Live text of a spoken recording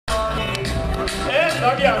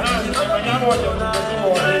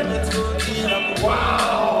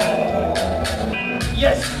Wow!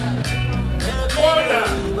 Yes! Mona,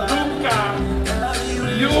 Luca,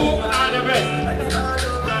 you are the best.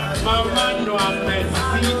 Mama, no, I'm best.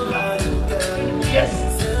 Yes!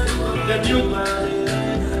 The new.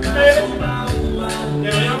 Hey!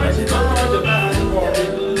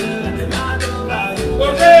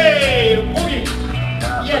 Okay! Boogie!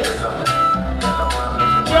 Yes!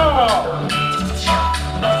 Yo!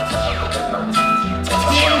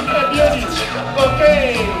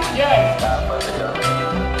 Okay, yes.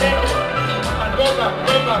 And go back,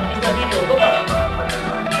 Mr. Video, go back.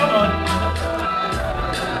 Come on.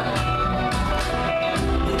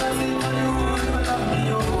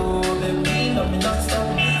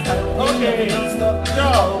 Okay, no.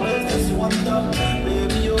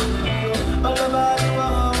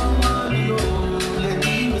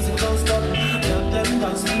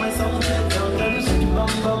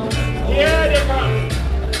 Yeah, they come.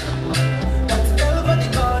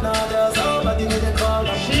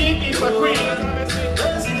 She is a queen.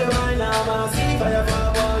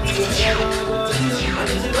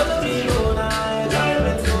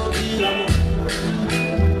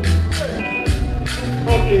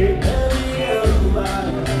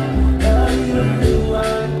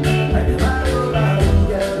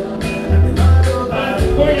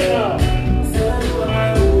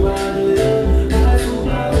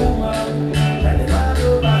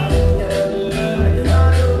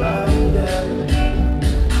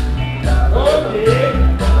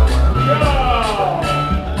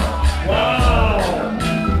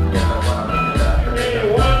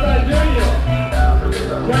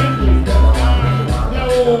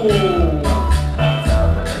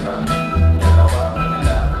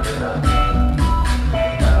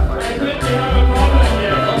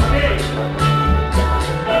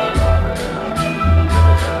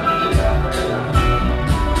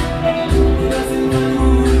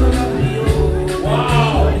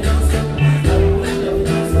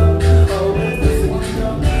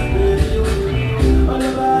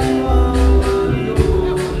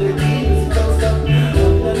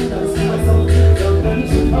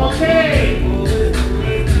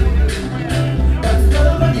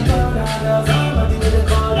 Okay.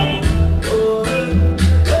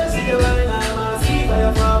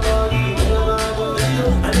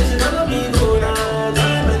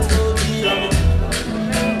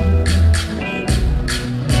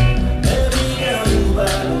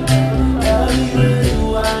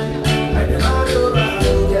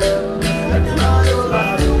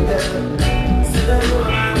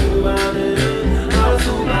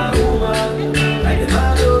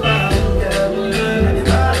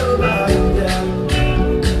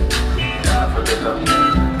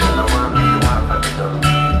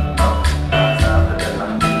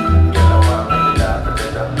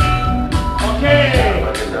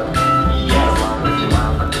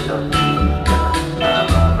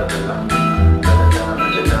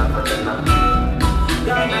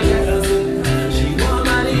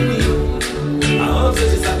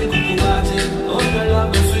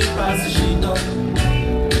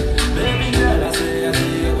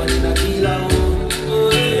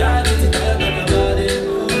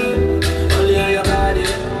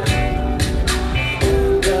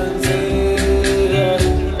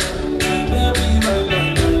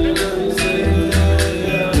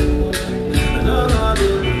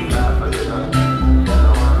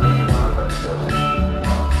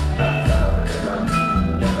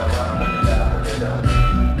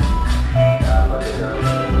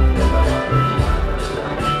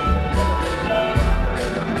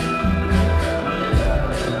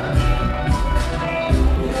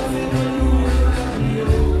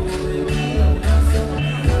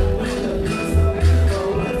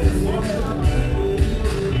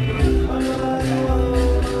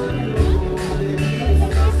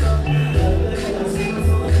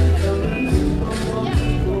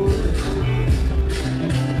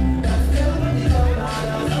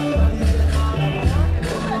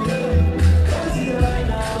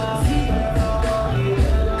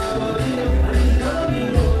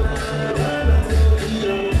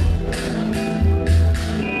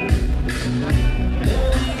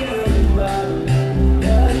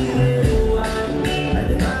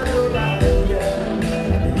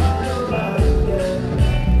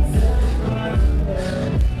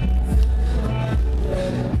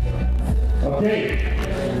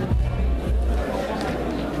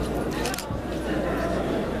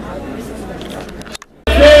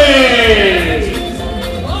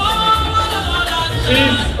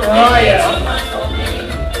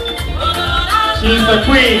 She's the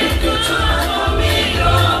queen.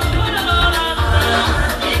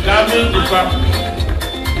 Mami Dzifa.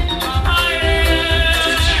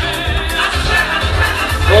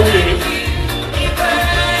 Okay.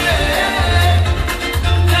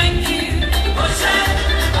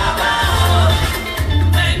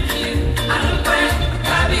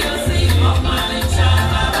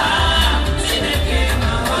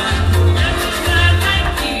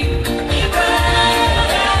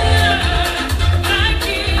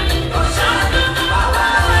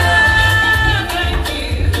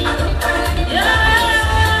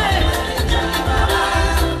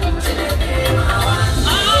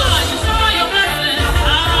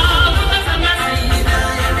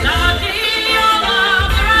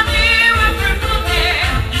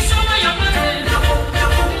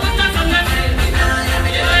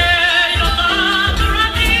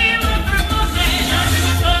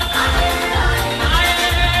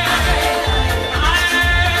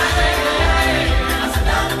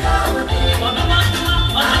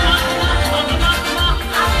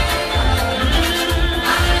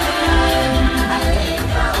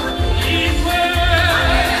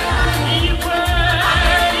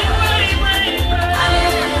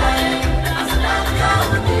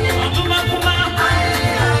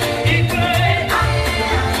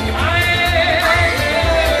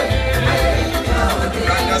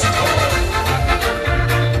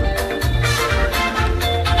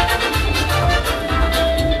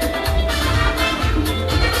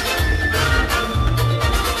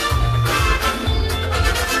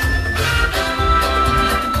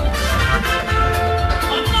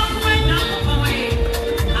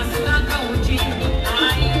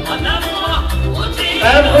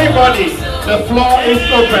 Everybody, the floor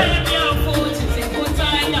is open.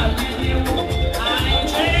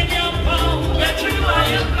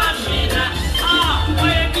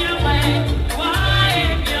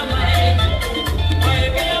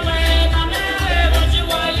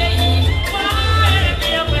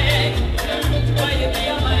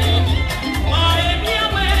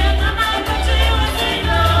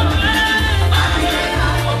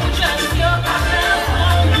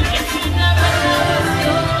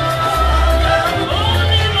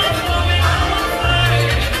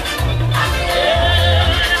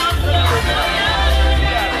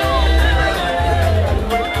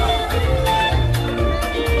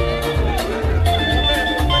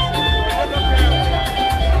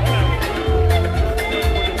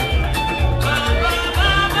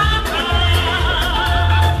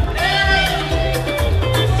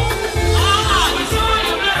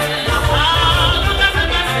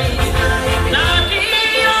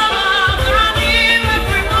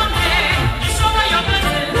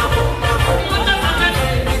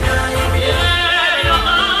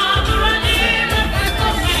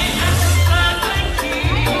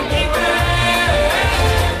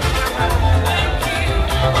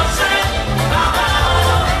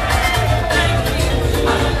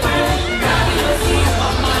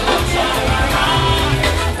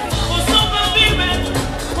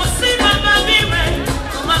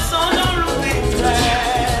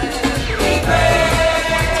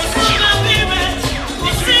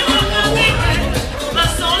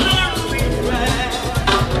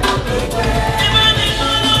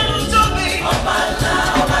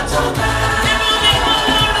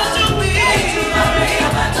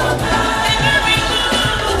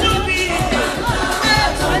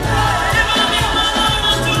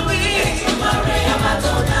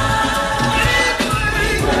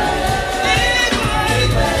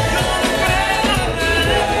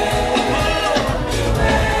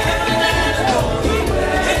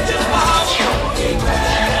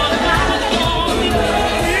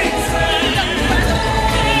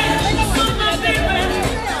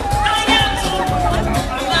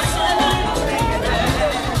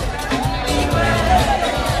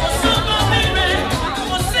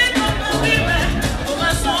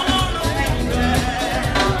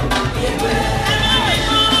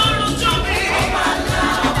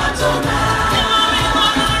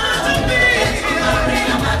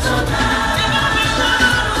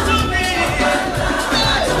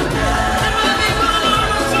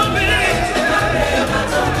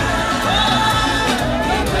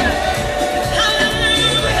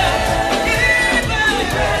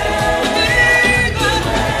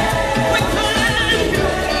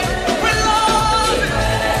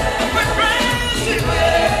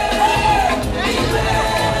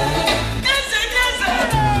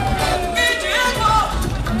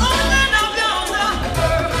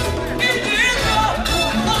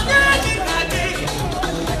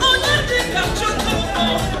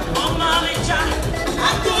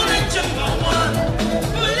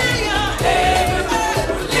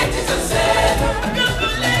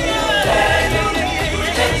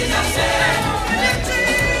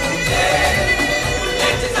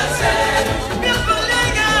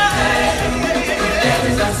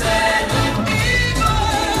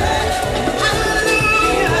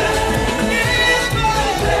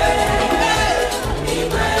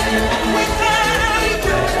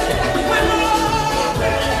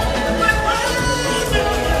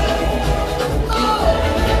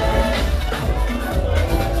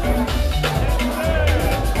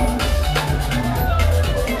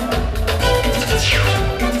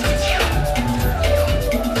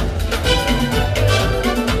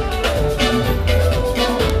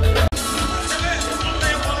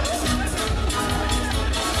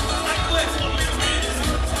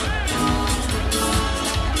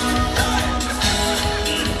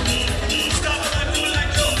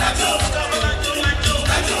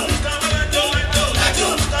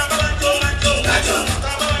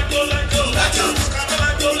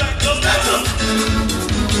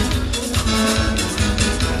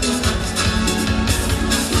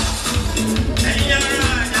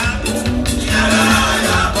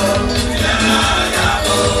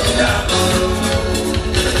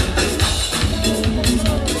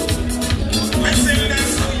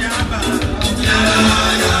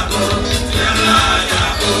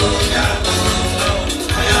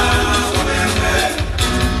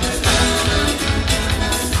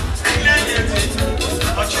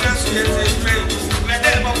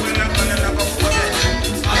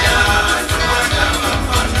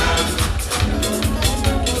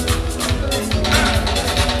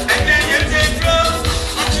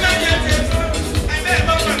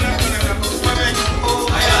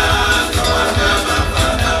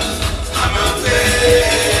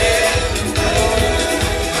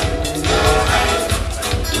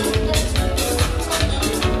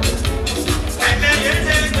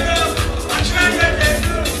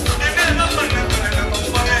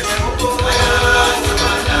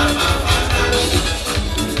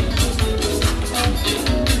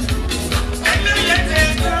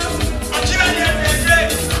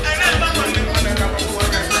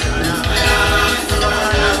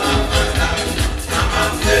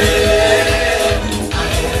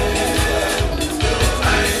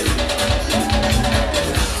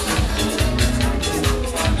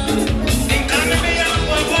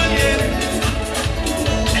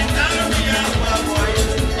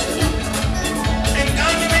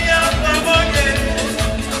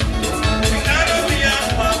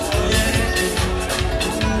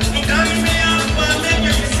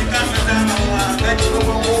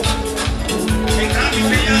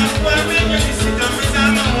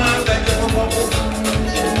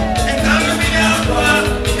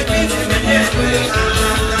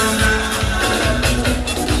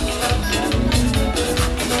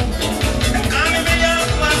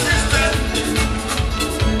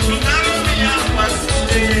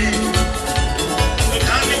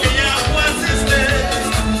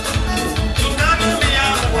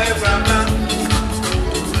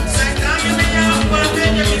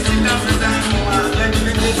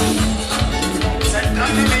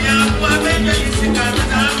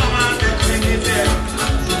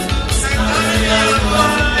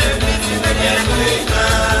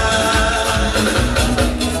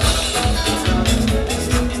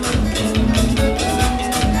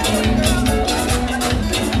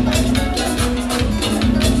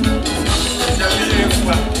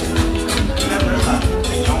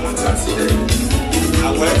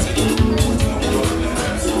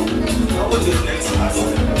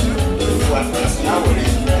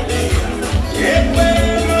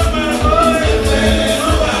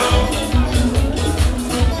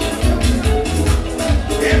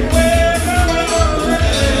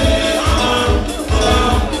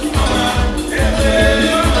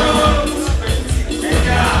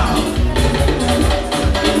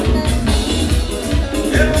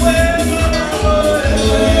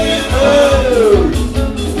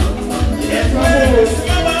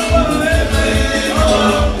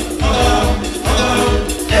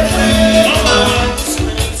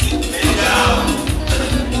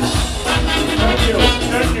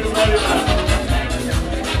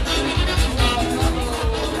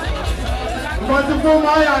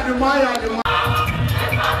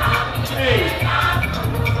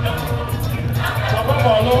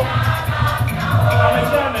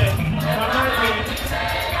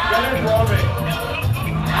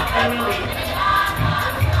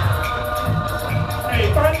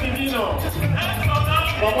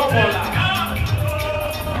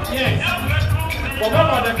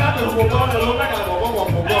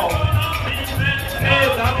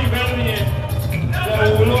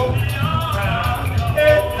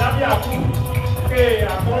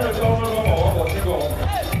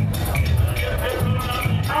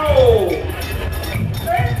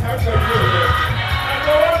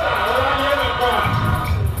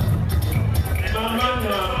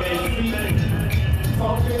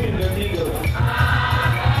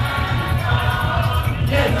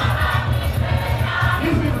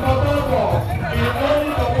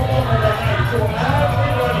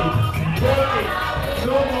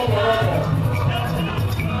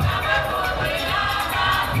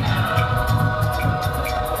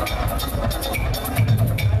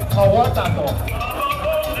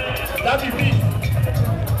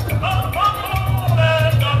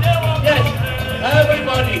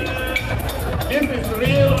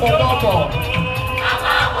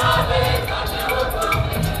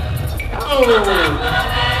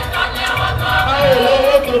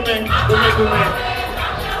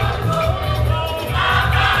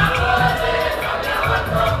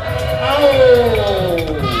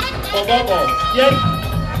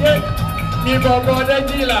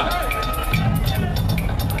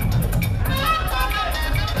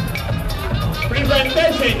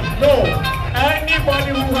 Presentation, no.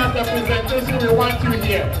 Anybody who has a presentation, we want you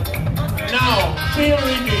here. Now, still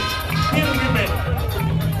reading, still women.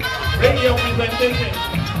 Bring your presentation.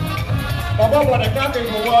 Baba, what the captain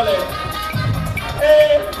for wallet.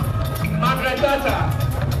 Hey, Margaret Thatcher,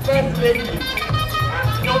 First Lady.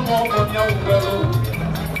 No more from your girl.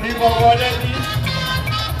 People already.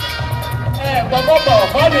 Hey, Baba,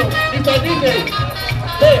 hold it. Mr. DJ.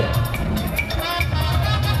 Hey.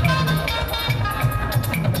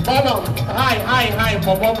 Bottom, hi,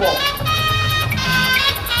 Bobo.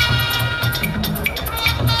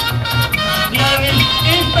 There is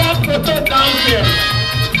instant photo downstairs.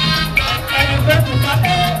 And it's going to start,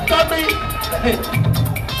 hey, Tommy.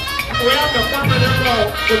 We have the family now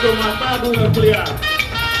to my father clear.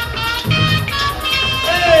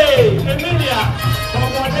 Hey, Emilia,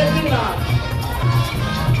 Bobo Nedila.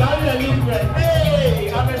 Daniel Elizabeth,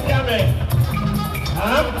 hey, I'm a German.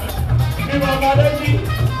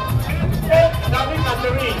 Milvan. David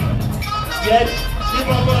Catherine. Yes,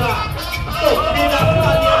 Milvan. So,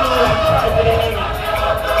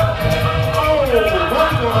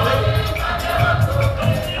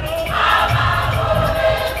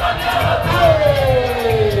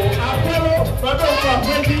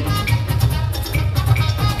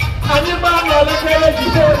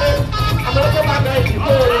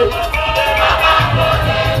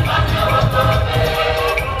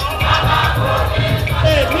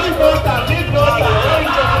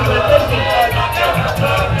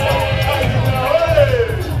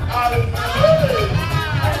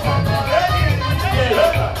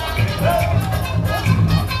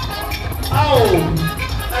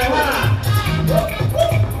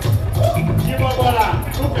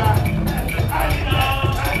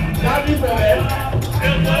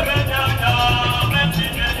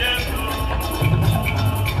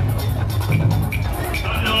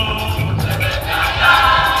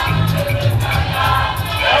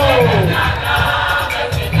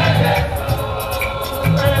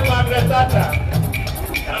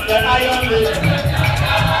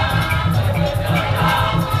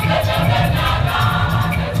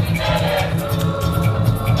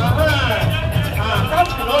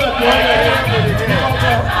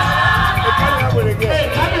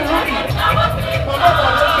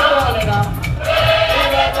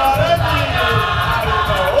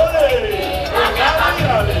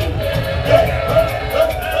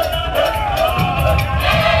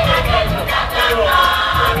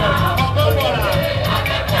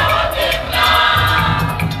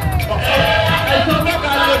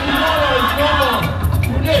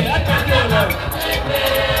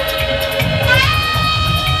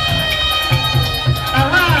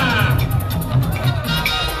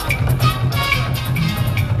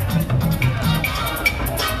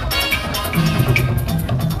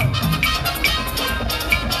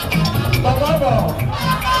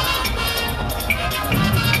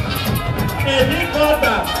 Hey, big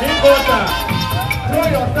water. Throw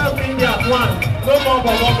yourself in there at once. No more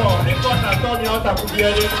bobo. Big water, stop me out of the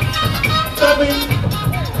Stop it.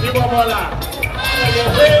 Big bobola.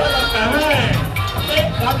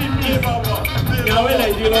 Happy me, bobo. You're well,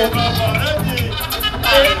 like you know.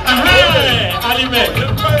 Anime.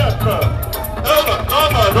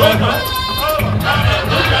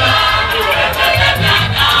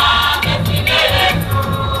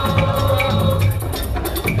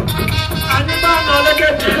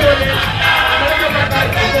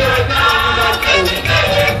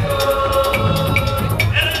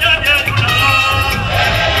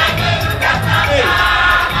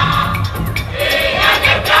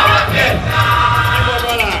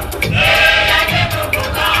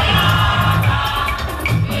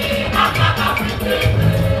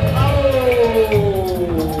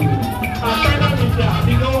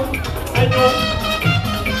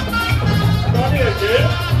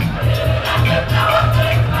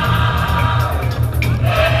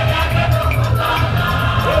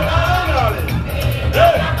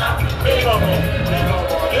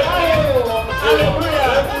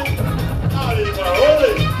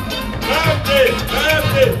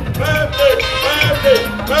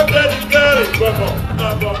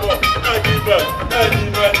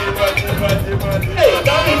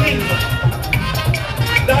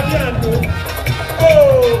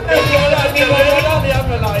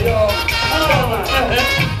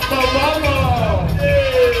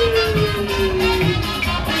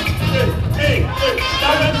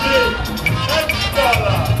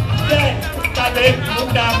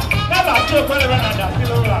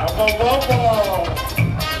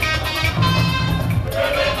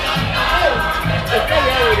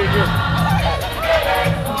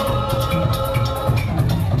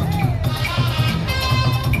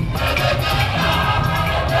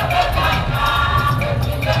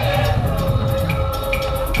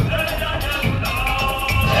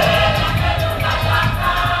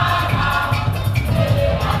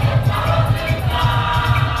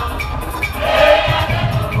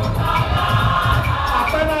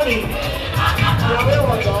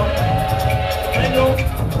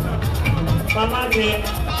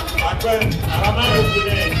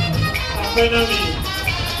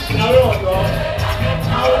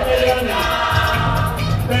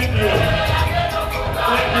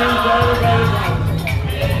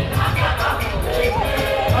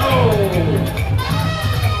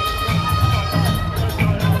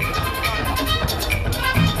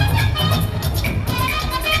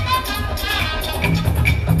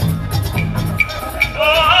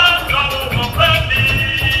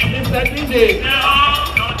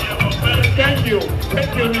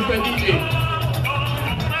 Thank you, Mr. DJ.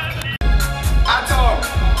 Atom,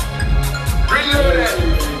 reloaded.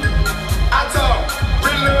 Atom,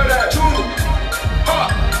 reloaded.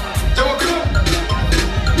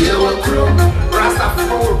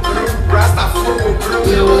 Rasta flow crew.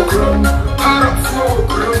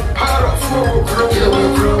 Power flow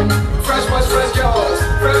crew. Fresh girls.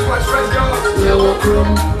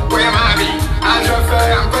 Where am I? I'm your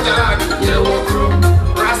fair, I'm Kajalani.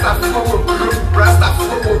 Rasta flow crew.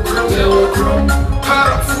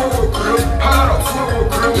 Power flow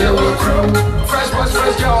crew. Fresh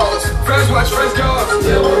girls.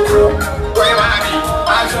 Where am I?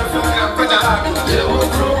 I'm your fair, I'm Kajalani.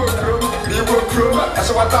 I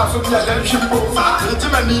saw what I saw the attention for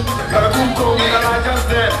Timmy, Kuko, and I just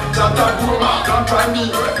there. Santa Buma, don't try me.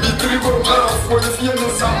 Be 3 for the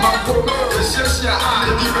feeling some mango. The Shesha, I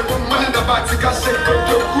give a money in the back to cash. I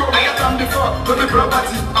got time before, but the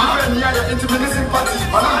property. I'm near intimate sympathy.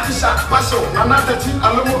 Malatisha, Pasho, Anatati,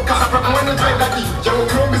 Alomo, Casa, when I try that. Joe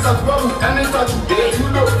Chrome is at Babu, and it's at you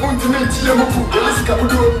know, Puntinate, Yamuku, Elisa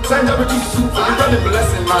Capudo, Sanja Betu, for the very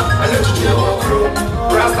blessing, man. I let you know,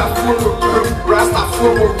 Rasta flow crew.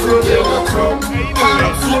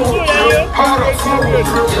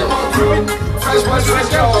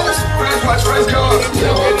 Fresh girls.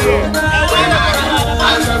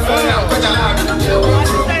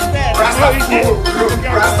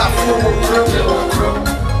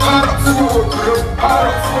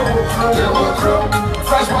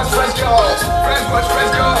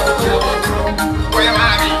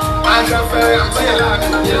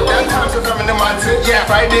 Yeah,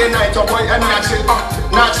 Friday night, your boy and not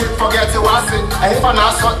shit, forget to watch it. I hit for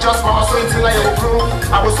now, just for so until I approve.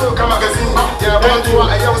 I was so come magazine. Yeah, one to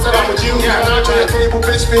I was said I'm with you. Yeah, now to the table,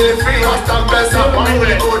 bitch, feeling free. Last time best up, I'm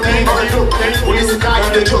going to go deep on you. Police car,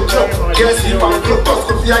 you the joke. Guess you want to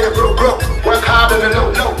broke, work hard and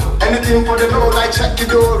low. And Anything for the low, like check it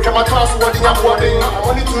out. Come across what the upwarding. I'm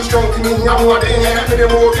only too strong to me, I'm what they ain't. For the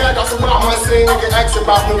move, yeah, that's what I'm saying. I get asked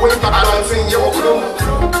about me, way back, I don't sing. Yo,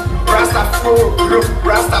 Rasta flow,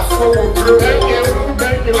 Rasta flow, bro. Thank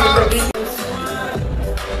you.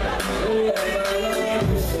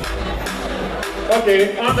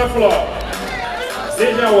 Okay, on the floor.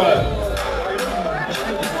 Deja what?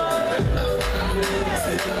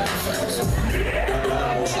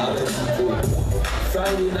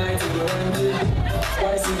 Friday night in the rain,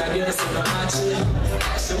 twice in I guess in the match.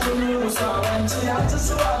 So we know so I want to. I just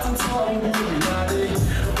want to tell you we are ready.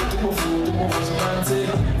 We move to Monday.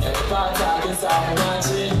 And the party I guess I'm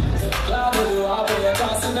watching. Glad you are paying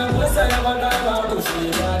attention. And we say I'm not about to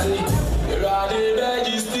feel ready. We're ready,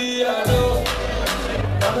 register, I know.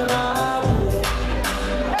 I'm not.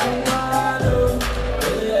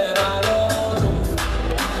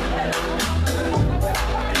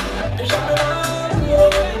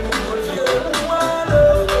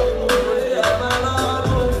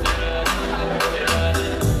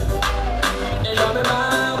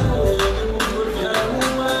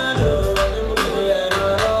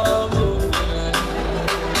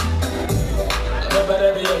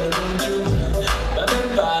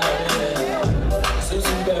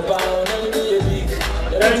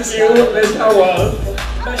 Thank you, Mr. Wells.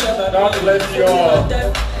 God bless you all.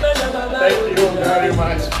 Thank you very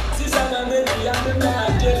much.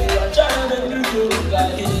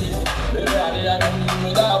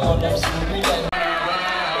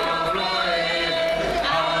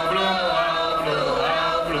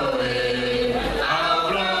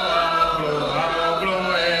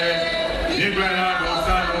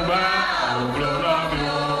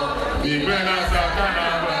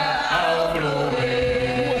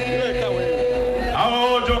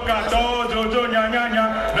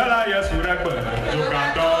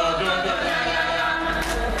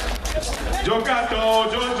 Jokato,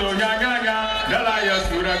 Jojo, Yagaya, Dalaya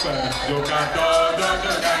Surapa, Jokato,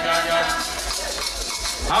 Jojo, Yagaya.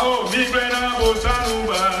 How Migrena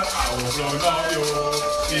Bosanuba, our Flonavio,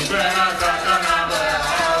 Migrena Satanaba,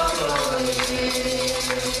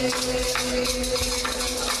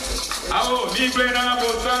 our Migrena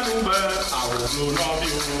Bosanuba, our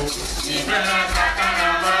Flonavio, Migrena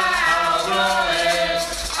Satanaba, our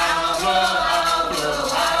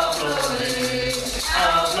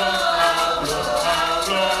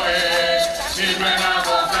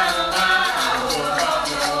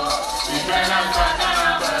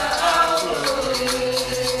Floe,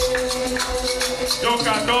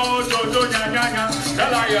 Jokato, Jojo, Nyanya,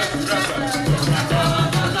 Dalaya, Surapa.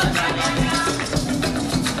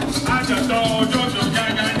 Ajato, Jojo,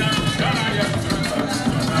 Nyanya, Dalaya, Surapa.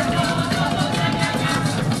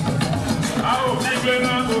 Ao,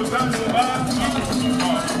 Migrena, Bosanuba,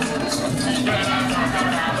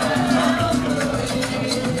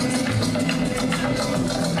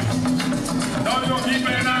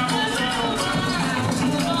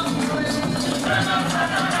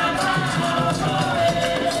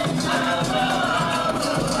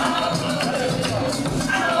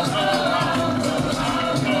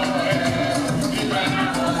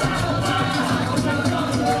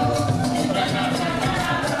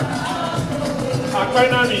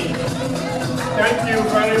 Finally, thank you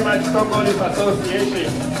very much, Congolese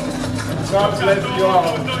Association. God bless you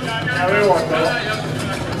all. Everyone,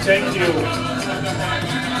 thank you.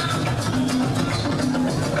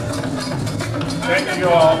 Thank you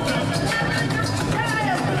all.